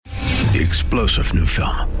the explosive new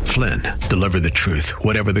film, Flynn, Deliver the Truth,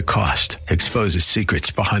 Whatever the Cost, exposes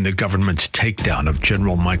secrets behind the government's takedown of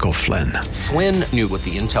General Michael Flynn. Flynn knew what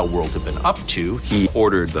the intel world had been up to. He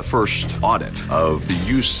ordered the first audit of the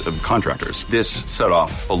use of contractors. This set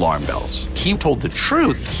off alarm bells. He told the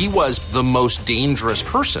truth. He was the most dangerous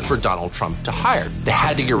person for Donald Trump to hire. They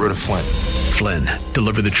had to get rid of Flynn. Flynn,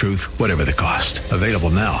 Deliver the Truth, Whatever the Cost. Available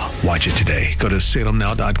now. Watch it today. Go to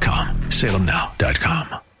salemnow.com.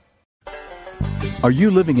 salemnow.com. Are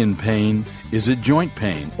you living in pain? Is it joint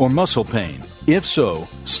pain or muscle pain? If so,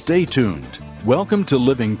 stay tuned. Welcome to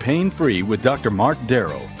Living Pain-Free with Dr. Mark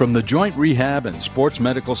Darrow from the Joint Rehab and Sports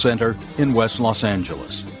Medical Center in West Los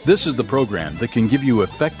Angeles. This is the program that can give you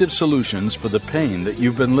effective solutions for the pain that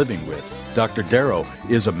you've been living with. Dr. Darrow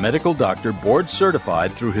is a medical doctor board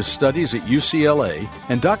certified through his studies at UCLA,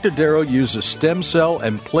 and Dr. Darrow uses stem cell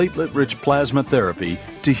and platelet-rich plasma therapy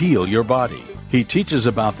to heal your body. He teaches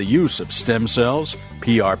about the use of stem cells,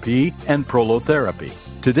 PRP, and prolotherapy.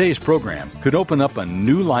 Today's program could open up a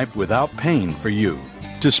new life without pain for you.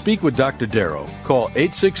 To speak with Dr. Darrow, call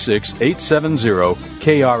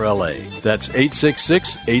 866-870-KRLA. That's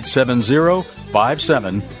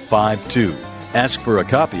 866-870-5752. Ask for a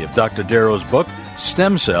copy of Dr. Darrow's book,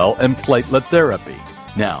 Stem Cell and Platelet Therapy.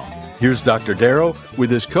 Now, here's Dr. Darrow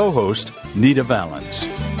with his co-host, Nita Valens.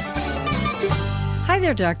 Hi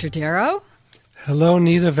there, Dr. Darrow. Hello,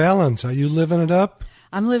 Nita Valens. Are you living it up?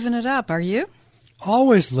 I'm living it up. Are you?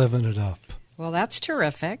 Always living it up. Well, that's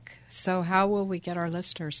terrific. So how will we get our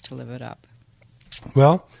listeners to live it up?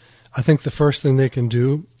 Well, I think the first thing they can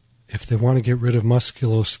do, if they want to get rid of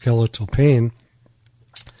musculoskeletal pain,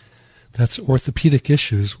 that's orthopedic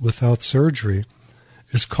issues without surgery,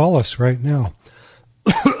 is call us right now.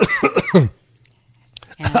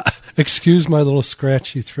 Excuse my little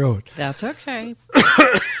scratchy throat. That's okay.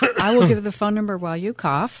 I will give the phone number while you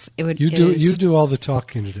cough. You do all the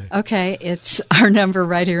talking today. Okay, it's our number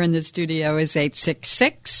right here in the studio is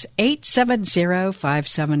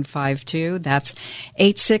 866-870-5752. That's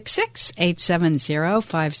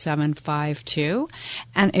 866-870-5752.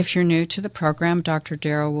 And if you're new to the program, Dr.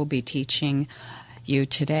 Darrow will be teaching you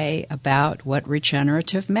today about what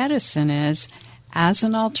regenerative medicine is as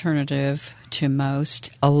an alternative to most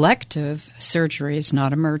elective surgeries,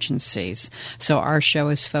 not emergencies. So our show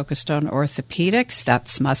is focused on orthopedics,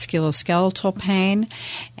 that's musculoskeletal pain.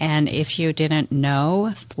 And if you didn't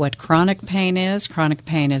know what chronic pain is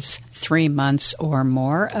 3 months or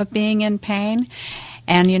more of being in pain.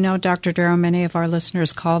 And you know, Dr. Darrow, many of our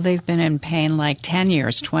listeners call, they've been in pain like 10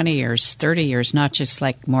 years, 20 years, 30 years, not just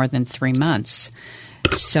like more than 3 months.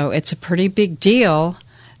 So it's a pretty big deal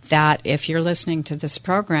that if you're listening to this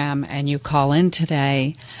program and you call in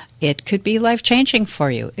today, it could be life-changing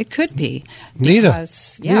for you. It could be.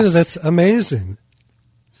 Because, Nita, that's amazing.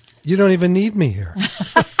 You don't even need me here.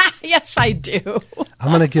 Yes, I do. I'm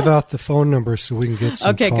going to give out the phone number so we can get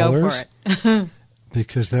some callers. Go for it.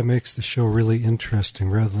 Because that makes the show really interesting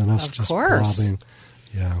rather than us just blabbing.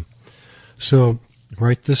 Yeah. So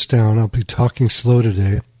write this down. I'll be talking slow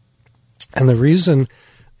today. And the reason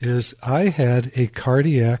is I had a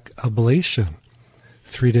cardiac ablation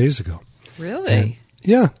 3 days ago. Really? And,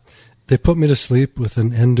 yeah. They put me to sleep with an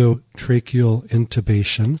endotracheal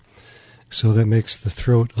intubation, so that makes the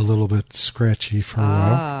throat a little bit scratchy for a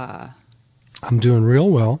while. I'm doing real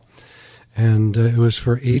well, and it was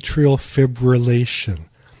for atrial fibrillation.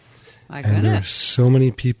 My goodness. And there's so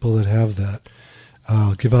many people that have that.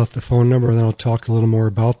 I'll give out the phone number, and then I'll talk a little more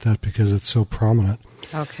about that because it's so prominent.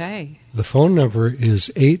 Okay. The phone number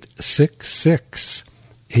is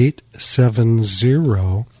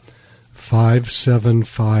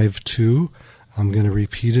 866-870-5752. I'm going to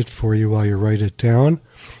repeat it for you while you write it down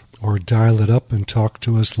or dial it up and talk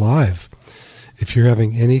to us live. If you're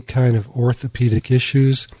having any kind of orthopedic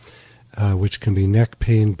issues, which can be neck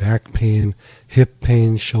pain, back pain, hip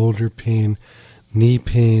pain, shoulder pain, knee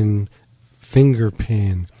pain, finger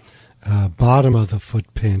pain, bottom of the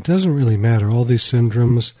foot pain. It doesn't really matter. All these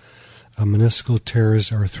syndromes, meniscal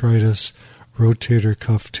tears, arthritis, rotator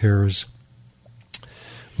cuff tears.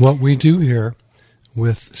 What we do here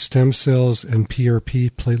with stem cells and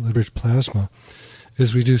PRP, platelet-rich plasma,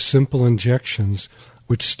 is we do simple injections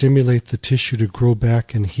which stimulate the tissue to grow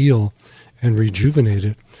back and heal and rejuvenate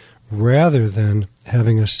it, rather than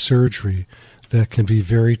having a surgery that can be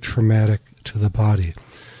very traumatic to the body.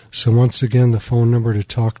 So once again, the phone number to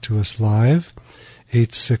talk to us live,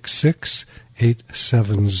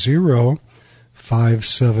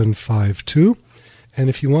 866-870-5752. And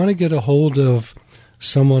if you want to get a hold of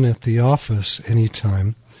someone at the office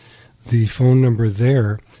anytime, the phone number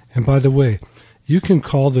there, and by the way, you can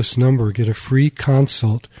call this number, get a free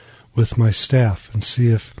consult with my staff and see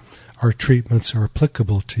if our treatments are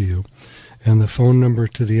applicable to you. And the phone number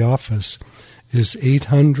to the office is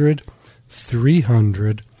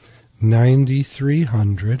 800-300-9300,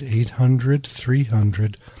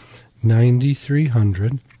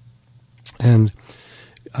 800-300-9300. And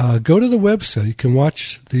go to the website. You can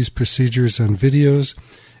watch these procedures on videos,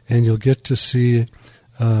 and you'll get to see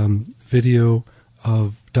video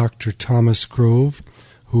of Dr. Thomas Grove,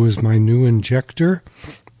 who is my new injector.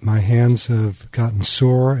 My hands have gotten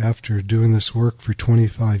sore after doing this work for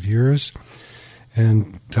 25 years.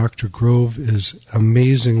 And Dr. Grove is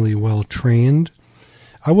amazingly well trained.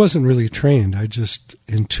 I wasn't really trained. I just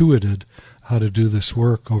intuited how to do this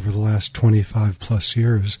work over the last 25 plus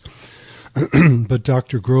years. But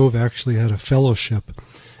Dr. Grove actually had a fellowship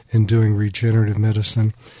in doing regenerative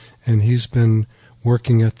medicine, and he's been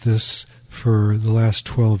working at this for the last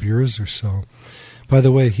 12 years or so. By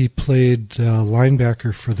the way, he played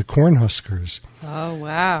linebacker for the Cornhuskers. Oh,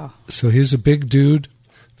 wow. So he's a big dude,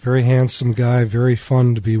 very handsome guy, very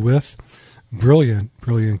fun to be with. Brilliant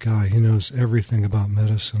guy. He knows everything about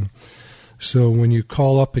medicine. So when you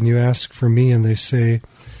call up and you ask for me and they say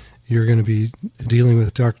you're going to be dealing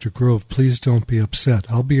with Dr. Grove, please don't be upset.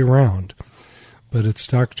 I'll be around. But it's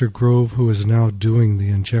Dr. Grove who is now doing the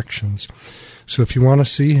injections. So if you want to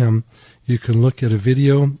see him, you can look at a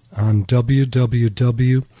video on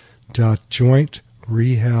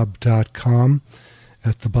www.jointrehab.com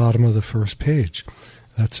at the bottom of the first page.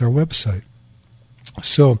 That's our website.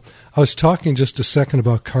 So I was talking just a second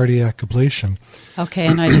about cardiac ablation. Okay,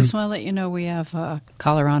 and I just want to let you know we have a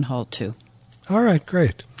caller on hold, too. All right,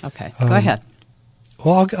 great. Okay, go ahead.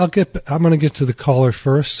 Well, I'm going to get to the caller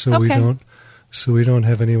first, so we don't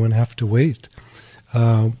have anyone have to wait.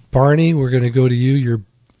 Barney, we're going to go to you.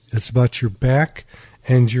 It's about your back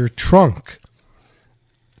and your trunk.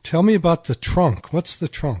 Tell me about the trunk. What's the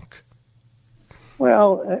trunk?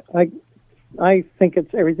 Well, I think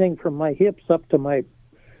it's everything from my hips up to my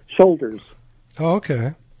shoulders. Oh,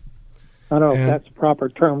 okay. I don't know if that's a proper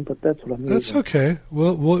term, but that's what I'm using. That's okay.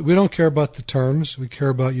 Well, we don't care about the terms. We care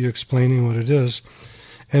about you explaining what it is.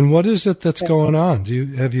 And what is it that's going on?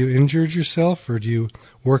 Have you injured yourself, or do you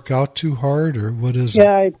work out too hard, or what is it?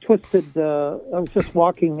 Yeah, I twisted. I was just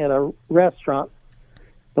walking at a restaurant.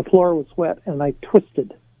 The floor was wet, and I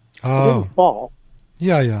twisted. I didn't fall.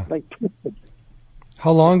 Yeah. I twisted.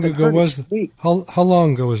 How long ago was that? How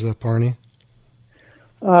long ago was that, Barney?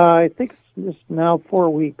 I think it's just now 4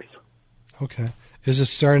 weeks. Okay. Is it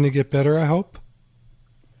starting to get better, I hope?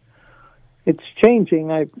 It's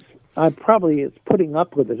changing. I probably it's putting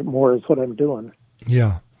up with it more is what I'm doing.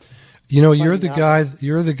 Yeah. You know, you're the guy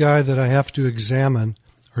that I have to examine,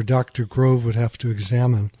 or Dr. Grove would have to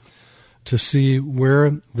examine, to see where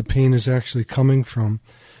the pain is actually coming from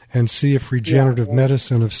and see if regenerative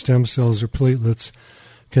medicine of stem cells or platelets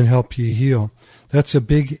can help you heal. That's a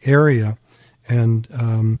big area, and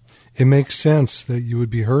it makes sense that you would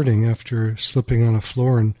be hurting after slipping on a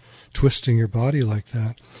floor and twisting your body like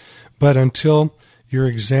that. But until you're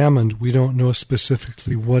examined, we don't know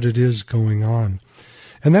specifically what it is going on.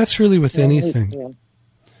 And that's really with anything. You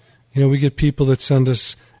know, we get people that send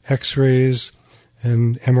us x-rays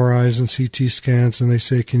and MRIs and CT scans, and they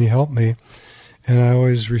say, "Can you help me?" And I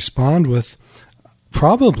always respond with,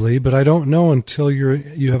 "Probably, but I don't know until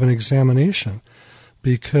you have an examination,"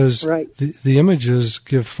 because the images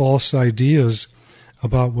give false ideas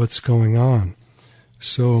about what's going on.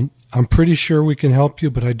 So I'm pretty sure we can help you,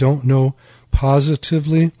 but I don't know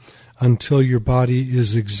positively until your body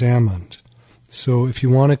is examined. So if you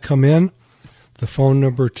want to come in, the phone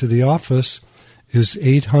number to the office is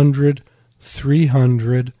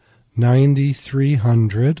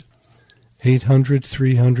 800-300-9300,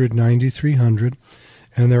 800-300-9300,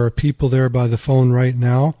 and there are people there by the phone right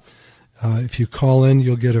now. If you call in,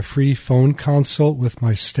 you'll get a free phone consult with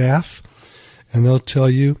my staff, and they'll tell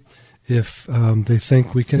you if they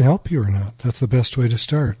think we can help you or not. That's the best way to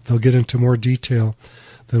start. They'll get into more detail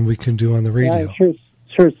than we can do on the radio. Yeah, I'm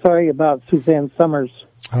sure sorry about Suzanne Summers.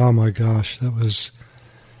 Oh, my gosh. That's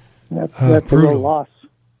a real loss.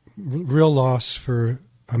 Real loss for,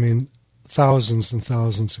 thousands and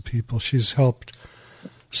thousands of people. She's helped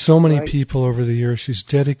so many people over the years. She's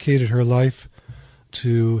dedicated her life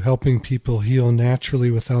to helping people heal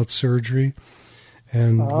naturally without surgery.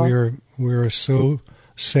 And we are so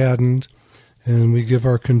saddened, and we give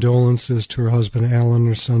our condolences to her husband Alan,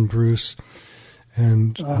 her son Bruce,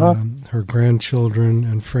 and her grandchildren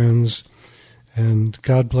and friends. And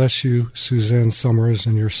God bless you, Suzanne Summers,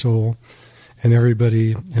 and your soul, and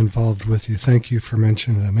everybody involved with you. Thank you for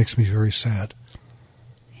mentioning that. It makes me very sad.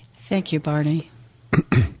 Thank you, Barney.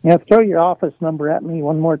 Yeah, throw your office number at me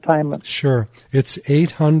one more time. Sure. It's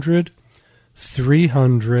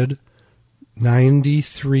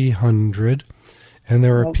 800-300-9300. And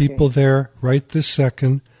there are people there right this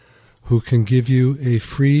second who can give you a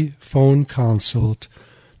free phone consult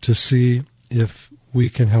to see if we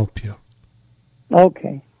can help you.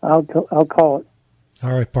 Okay. I'll call it.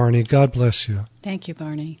 All right, Barney. God bless you. Thank you,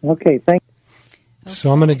 Barney. Okay, thank you. Okay.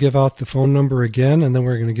 So I'm going to give out the phone number again, and then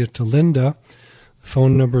we're going to get to Linda. The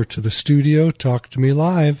phone number to the studio, Talk to Me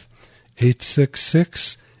Live,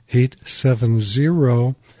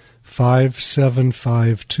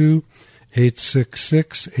 866-870-5752,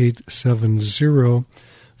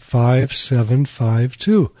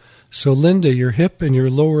 866-870-5752. So, Linda, your hip and your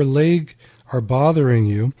lower leg are bothering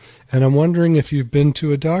you, and I'm wondering if you've been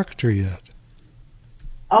to a doctor yet.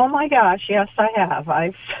 Oh, my gosh, yes, I have.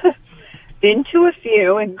 I've been to a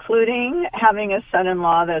few, including having a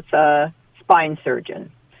son-in-law that's a spine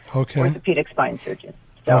surgeon, orthopedic spine surgeon.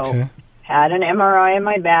 So had an MRI of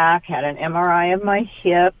my back, had an MRI of my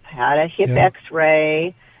hip, had a hip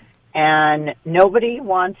X-ray, and nobody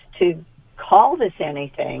wants to call this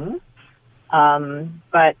anything,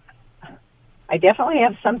 but I definitely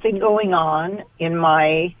have something going on in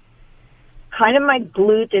my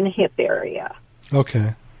glute and hip area.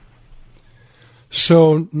 Okay.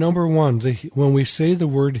 So, number one, when we say the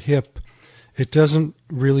word hip, it doesn't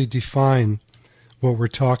really define what we're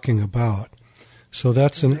talking about. So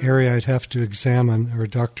that's an area I'd have to examine, or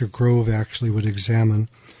Dr. Grove actually would examine,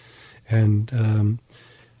 and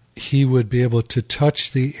he would be able to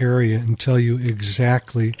touch the area and tell you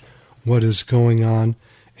exactly what is going on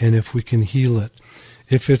and if we can heal it.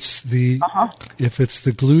 If it's the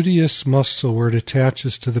gluteus muscle where it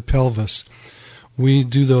attaches to the pelvis, we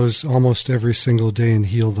do those almost every single day and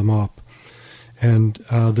heal them up. And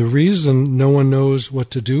the reason no one knows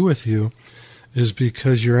what to do with you is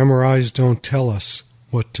because your MRIs don't tell us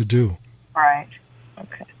what to do. Right.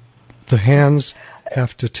 Okay. The hands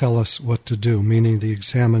have to tell us what to do, meaning the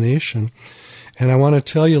examination. And I want to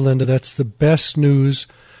tell you, Linda, that's the best news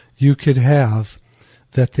you could have,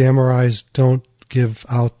 that the MRIs don't give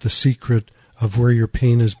out the secret of where your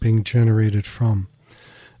pain is being generated from.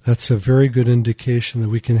 That's a very good indication that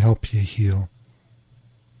we can help you heal.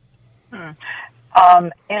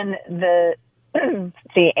 And the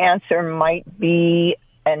answer might be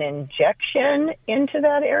an injection into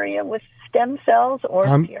that area with stem cells or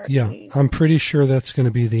PRP? Yeah, I'm pretty sure that's going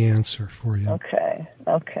to be the answer for you. Okay.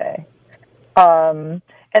 And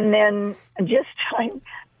then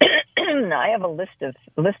I have a list of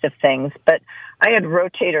things, but I had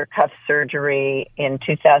rotator cuff surgery in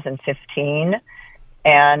 2015,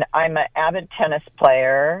 and I'm an avid tennis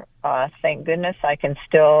player. Thank goodness I can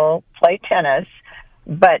still play tennis,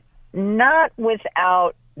 but not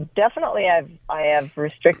without. Definitely, I have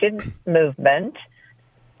restricted movement,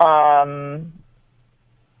 but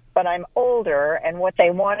I'm older, and what they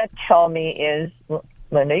want to tell me is,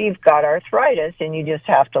 Linda, you've got arthritis, and you just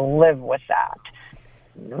have to live with that.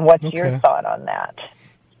 What's your thought on that?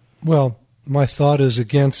 Well, my thought is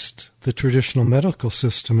against the traditional medical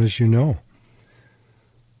system, as you know.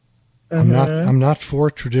 I'm not for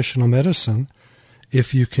traditional medicine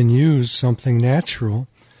if you can use something natural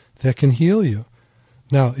that can heal you.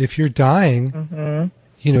 Now, if you're dying,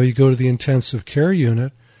 you go to the intensive care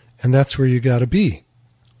unit, and that's where you got to be.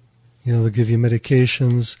 They'll give you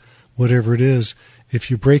medications, whatever it is.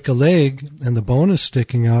 If you break a leg and the bone is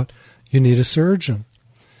sticking out, you need a surgeon.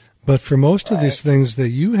 But for most of these things that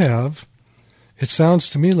you have, it sounds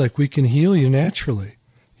to me like we can heal you naturally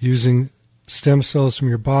using stem cells from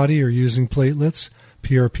your body or using platelets,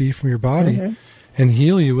 PRP from your body, and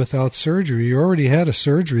heal you without surgery. You already had a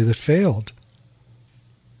surgery that failed.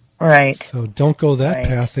 Right. So don't go that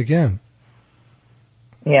path again.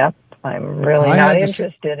 Yep. I'm really not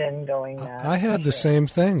interested in going that. I had the same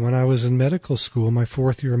thing when I was in medical school, my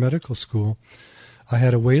fourth year of medical school. I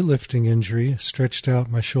had a weightlifting injury, stretched out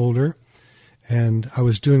my shoulder, and I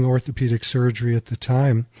was doing orthopedic surgery at the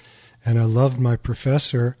time, and I loved my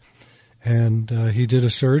professor, and he did a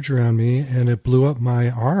surgery on me, and it blew up my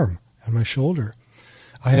arm and my shoulder.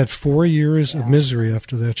 I had 4 years of misery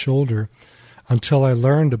after that shoulder until I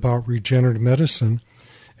learned about regenerative medicine,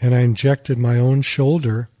 and I injected my own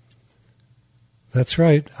shoulder. That's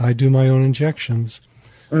right, I do my own injections.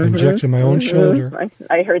 I injected my own shoulder.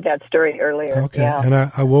 I heard that story earlier. Okay, and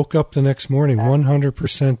I woke up the next morning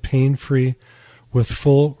 100% pain-free with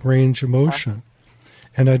full range of motion.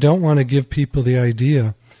 And I don't want to give people the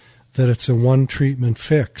idea that it's a one-treatment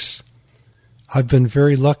fix. I've been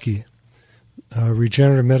very lucky.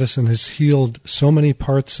 Regenerative medicine has healed so many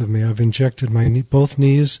parts of me. I've injected my both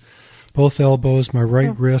knees, both elbows, my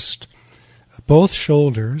right wrist, both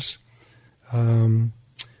shoulders. I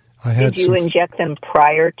had. Did you inject them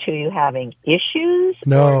prior to you having issues?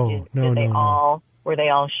 No. Were they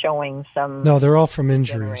all showing some? No, they're all from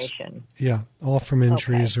injuries. Yeah, all from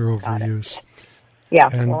injuries or overuse. Yeah,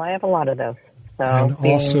 well, I have a lot of those. So and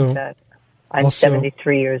also, I'm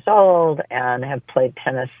 73 years old and have played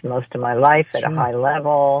tennis most of my life at a high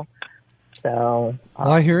level. So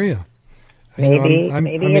I hear you. Maybe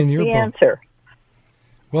it's the answer.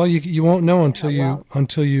 Well, you won't know until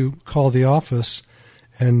you call the office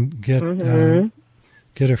and get a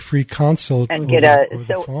free consult and get a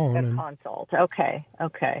phone. Consult. Okay.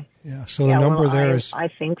 Yeah. So the number there is. I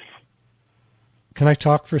think. Can I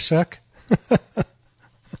talk for a sec?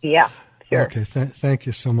 Yeah. Sure. Okay. Thank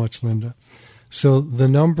you so much, Linda. So the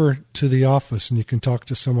number to the office, and you can talk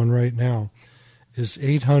to someone right now, is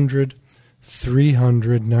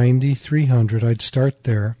 800-300-9300. I'd start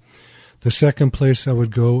there. The second place I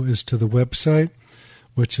would go is to the website,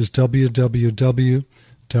 which is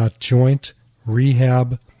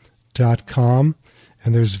www.jointrehab.com,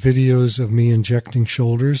 and there's videos of me injecting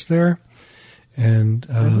shoulders there. And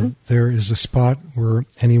there is a spot where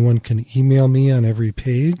anyone can email me on every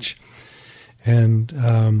page. And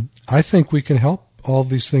I think we can help all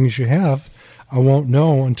these things you have. I won't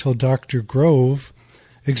know until Dr. Grove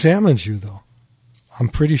examines you, though. I'm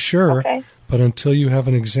pretty sure. Okay. But until you have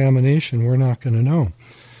an examination, we're not going to know.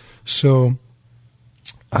 So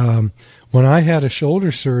when I had a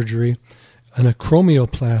shoulder surgery, an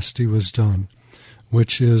acromioplasty was done,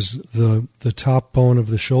 which is the top bone of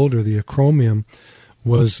the shoulder, the acromion,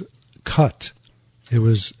 was cut. It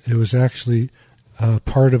was actually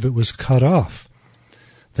part of it was cut off.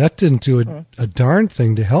 That didn't do a darn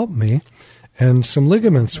thing to help me, and some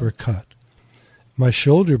ligaments were cut. My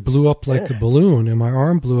shoulder blew up like a balloon, and my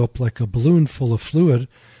arm blew up like a balloon full of fluid,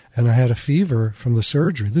 and I had a fever from the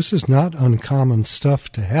surgery. This is not uncommon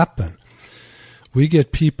stuff to happen. We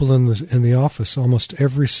get people in the office almost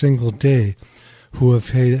every single day who have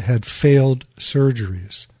had failed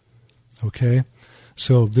surgeries. Okay?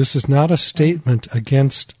 So this is not a statement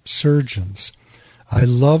against surgeons. I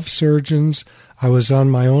love surgeons. I was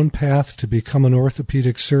on my own path to become an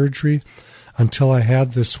orthopedic surgeon until I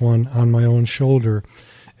had this one on my own shoulder,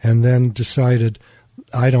 and then decided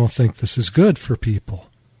I don't think this is good for people.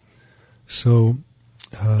 So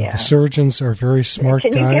the surgeons are very smart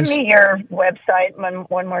guys. Can you give me your website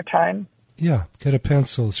one more time? Yeah, get a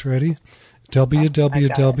pencil. It's ready.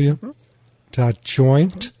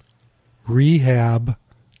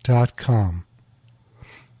 www.jointrehab.com.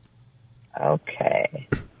 Okay.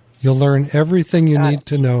 You'll learn everything you need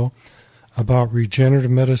to know about regenerative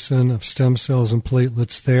medicine of stem cells and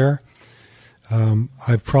platelets there.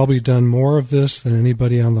 I've probably done more of this than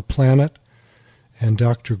anybody on the planet, and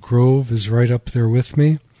Dr. Grove is right up there with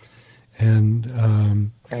me. And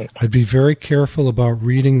I'd be very careful about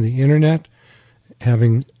reading the internet,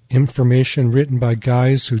 having information written by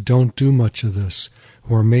guys who don't do much of this,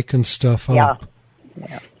 who are making stuff up.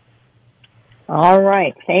 Yeah. All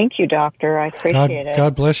right. Thank you, doctor. I appreciate it.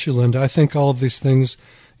 God bless you, Linda. I think all of these things,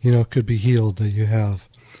 could be healed that you have.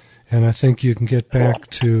 And I think you can get back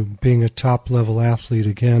to being a top-level athlete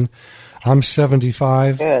again. I'm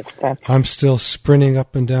 75. Good. I'm still sprinting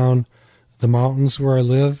up and down the mountains where I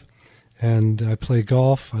live, and I play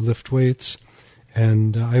golf, I lift weights,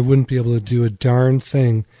 and I wouldn't be able to do a darn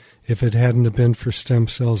thing if it hadn't have been for stem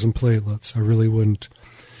cells and platelets. I really wouldn't.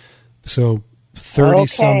 So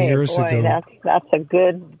 30-some years ago... That's a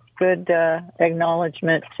good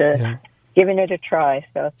acknowledgement to giving it a try.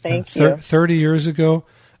 So thank you. 30 years ago,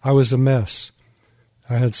 I was a mess.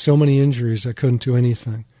 I had so many injuries I couldn't do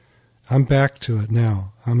anything. I'm back to it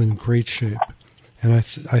now. I'm in great shape. And I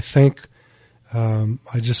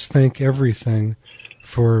just thank everything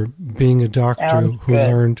for being a doctor who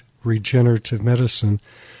learned regenerative medicine.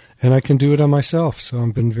 And I can do it on myself, so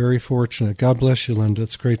I've been very fortunate. God bless you, Linda.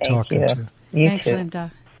 It's great talking to you. Thanks,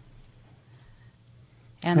 Linda.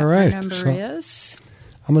 And all right, our number is?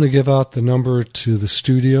 I'm going to give out the number to the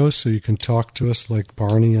studio so you can talk to us like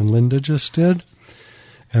Barney and Linda just did.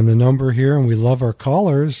 And the number here, and we love our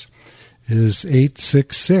callers, is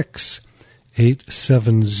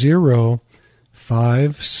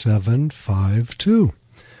 866-870-5752.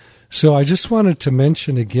 So I just wanted to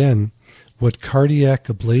mention again what cardiac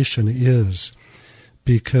ablation is,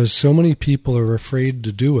 because so many people are afraid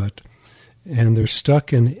to do it, and they're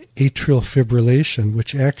stuck in atrial fibrillation,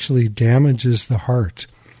 which actually damages the heart.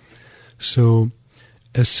 So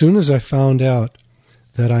as soon as I found out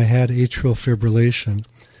that I had atrial fibrillation,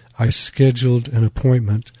 I scheduled an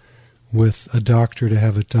appointment with a doctor to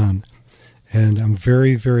have it done. And I'm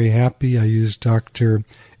very, very happy. I used Dr.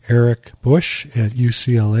 Eric Bush at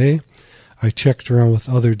UCLA. I checked around with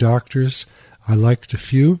other doctors. I liked a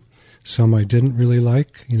few. Some I didn't really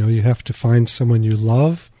like. You know, you have to find someone you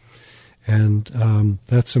love. And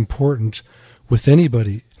that's important with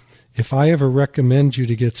anybody. If I ever recommend you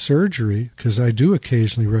to get surgery, because I do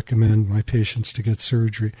occasionally recommend my patients to get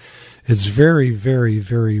surgery, it's very, very,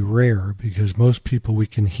 very rare because most people we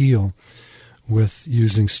can heal with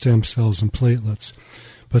using stem cells and platelets.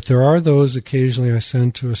 But there are those occasionally I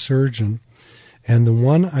send to a surgeon, and the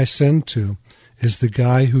one I send to is the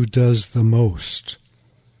guy who does the most.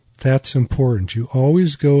 That's important. You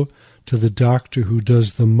always go to the doctor who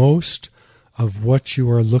does the most of what you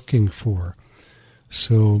are looking for.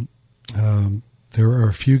 So there are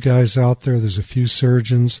a few guys out there, there's a few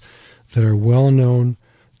surgeons that are well known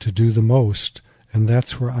to do the most, and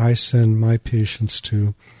that's where I send my patients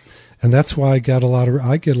to. And that's why I get a lot of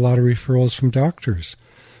referrals from doctors,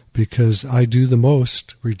 because I do the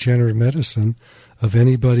most regenerative medicine of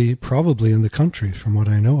anybody probably in the country from what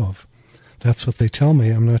I know of. That's what they tell me.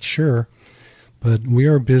 I'm not sure. But we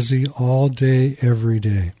are busy all day, every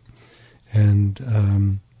day.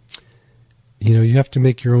 And, you have to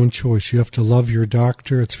make your own choice. You have to love your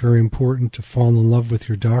doctor. It's very important to fall in love with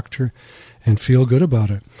your doctor and feel good about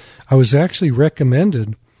it. I was actually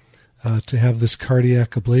recommended to have this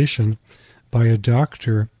cardiac ablation by a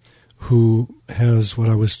doctor who has, what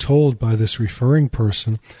I was told by this referring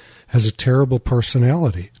person, has a terrible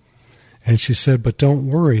personality. And she said, but don't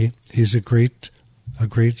worry, he's a great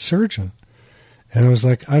surgeon. And I was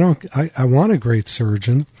like, I want a great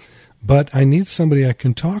surgeon, but I need somebody I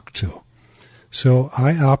can talk to. So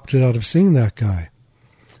I opted out of seeing that guy.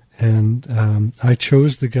 And I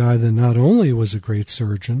chose the guy that not only was a great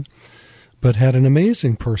surgeon, but had an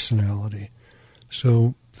amazing personality.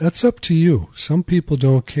 So that's up to you. Some people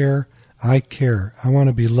don't care. I care. I want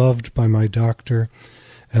to be loved by my doctor.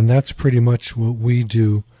 And that's pretty much what we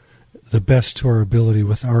do the best to our ability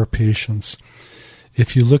with our patients.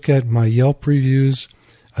 If you look at my Yelp reviews,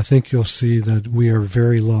 I think you'll see that we are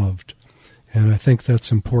very loved. And I think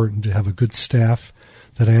that's important to have a good staff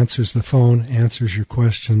that answers the phone, answers your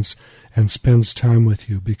questions, and spends time with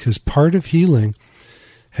you. Because part of healing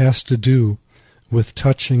has to do with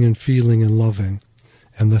touching and feeling and loving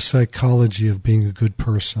and the psychology of being a good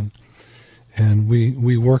person. And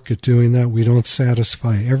we work at doing that. We don't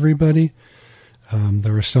satisfy everybody.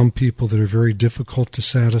 There are some people that are very difficult to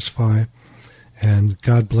satisfy, and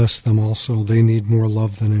God bless them also. They need more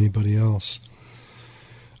love than anybody else.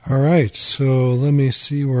 All right, so let me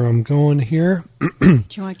see where I'm going here. Do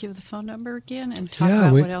you want to give the phone number again and talk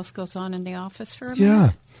about what else goes on in the office for a minute?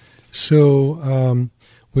 Yeah. So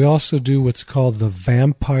we also do what's called the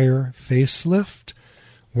vampire facelift,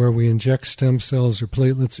 where we inject stem cells or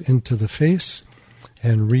platelets into the face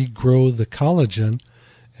and regrow the collagen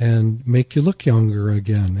and make you look younger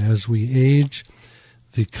again. As we age,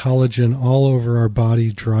 the collagen all over our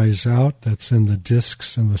body dries out. That's in the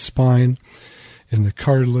discs in the spine, in the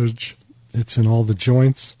cartilage. It's in all the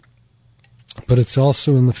joints, but it's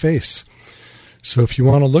also in the face. So if you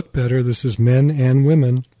want to look better, this is men and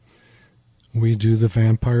women, we do the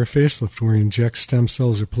vampire facelift, where we inject stem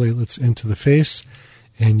cells or platelets into the face,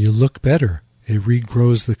 and you look better. It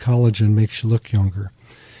regrows the collagen, makes you look younger.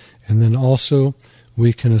 And then also,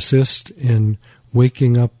 we can assist in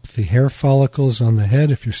waking up the hair follicles on the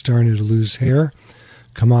head. If you're starting to lose hair,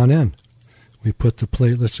 come on in. We put the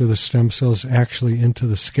platelets or the stem cells actually into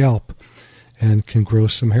the scalp and can grow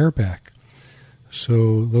some hair back.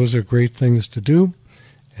 So those are great things to do.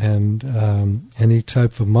 And any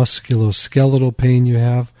type of musculoskeletal pain you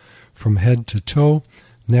have from head to toe,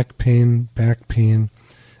 neck pain, back pain.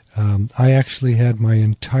 I actually had my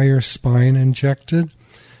entire spine injected.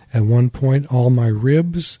 At one point, all my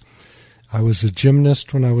ribs. I was a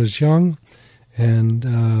gymnast when I was young,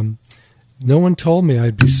 and no one told me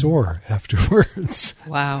I'd be sore afterwards.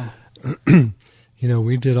 Wow.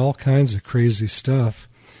 We did all kinds of crazy stuff,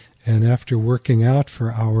 and after working out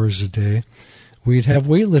for hours a day, we'd have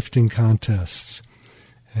weightlifting contests.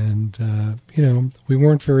 And, we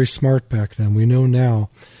weren't very smart back then. We know now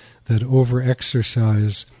that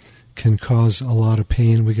over-exercise can cause a lot of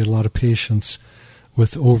pain. We get a lot of patients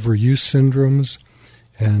with overuse syndromes,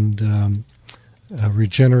 and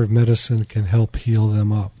regenerative medicine can help heal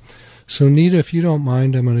them up. So, Nita, if you don't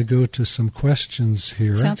mind, I'm going to go to some questions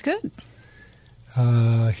here. Sounds good.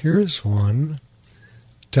 Here's one.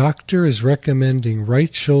 Doctor is recommending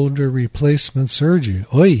right shoulder replacement surgery.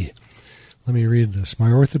 Oi! Let me read this. My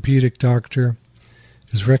orthopedic doctor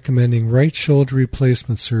is recommending right shoulder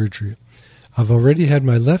replacement surgery. I've already had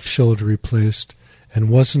my left shoulder replaced, and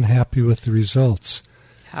wasn't happy with the results.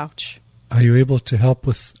 Ouch. Are you able to help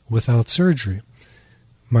without surgery?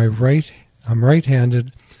 I'm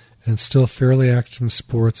right-handed and still fairly active in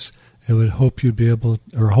sports. I would hope I'd be able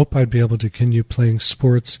to continue playing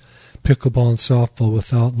sports, pickleball and softball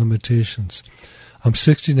without limitations. I'm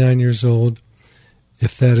 69 years old,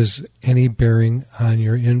 if that is any bearing on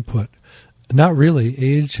your input. Not really.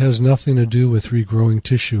 Age has nothing to do with regrowing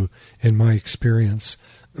tissue, in my experience.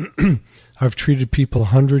 I've treated people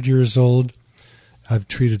 100 years old. I've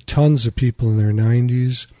treated tons of people in their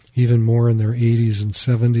 90s, even more in their 80s and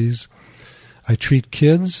 70s. I treat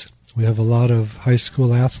kids. We have a lot of high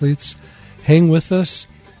school athletes. Hang with us,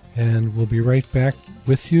 and we'll be right back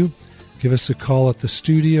with you. Give us a call at the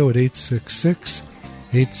studio at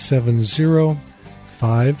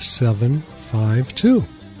 866-870-5752.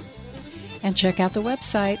 And check out the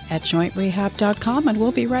website at jointrehab.com, and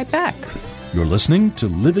we'll be right back. You're listening to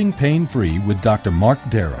Living Pain Free with Dr. Mark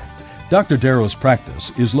Darrow. Dr. Darrow's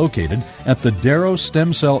practice is located at the Darrow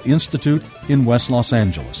Stem Cell Institute in West Los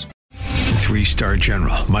Angeles. 3-star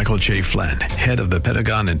General Michael J. Flynn, head of the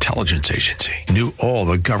Pentagon Intelligence Agency, knew all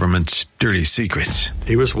the government's dirty secrets.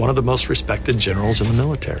 He was one of the most respected generals in the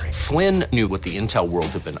military. Flynn knew what the intel world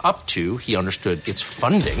had been up to. He understood its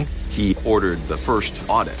funding. He ordered the first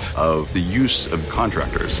audit of the use of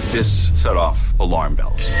contractors. This set off alarm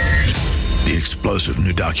bells. The explosive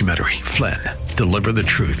new documentary, Flynn, Deliver the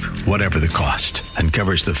Truth, Whatever the Cost,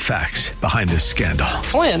 uncovers the facts behind this scandal.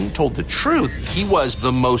 Flynn told the truth. He was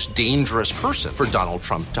the most dangerous person for Donald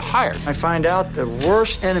Trump to hire. I find out the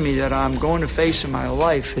worst enemy that I'm going to face in my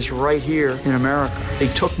life is right here in America. They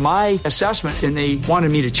took my assessment and they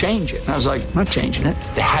wanted me to change it. And I was like, I'm not changing it.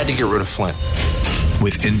 They had to get rid of Flynn.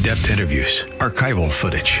 With in-depth interviews, archival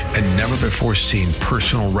footage, and never-before-seen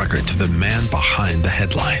personal records of the man behind the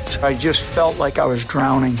headlines. I just felt like I was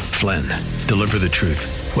drowning. Flynn, Deliver the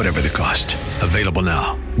Truth, Whatever the Cost. Available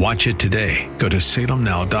now. Watch it today. Go to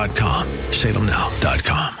salemnow.com.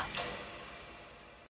 salemnow.com.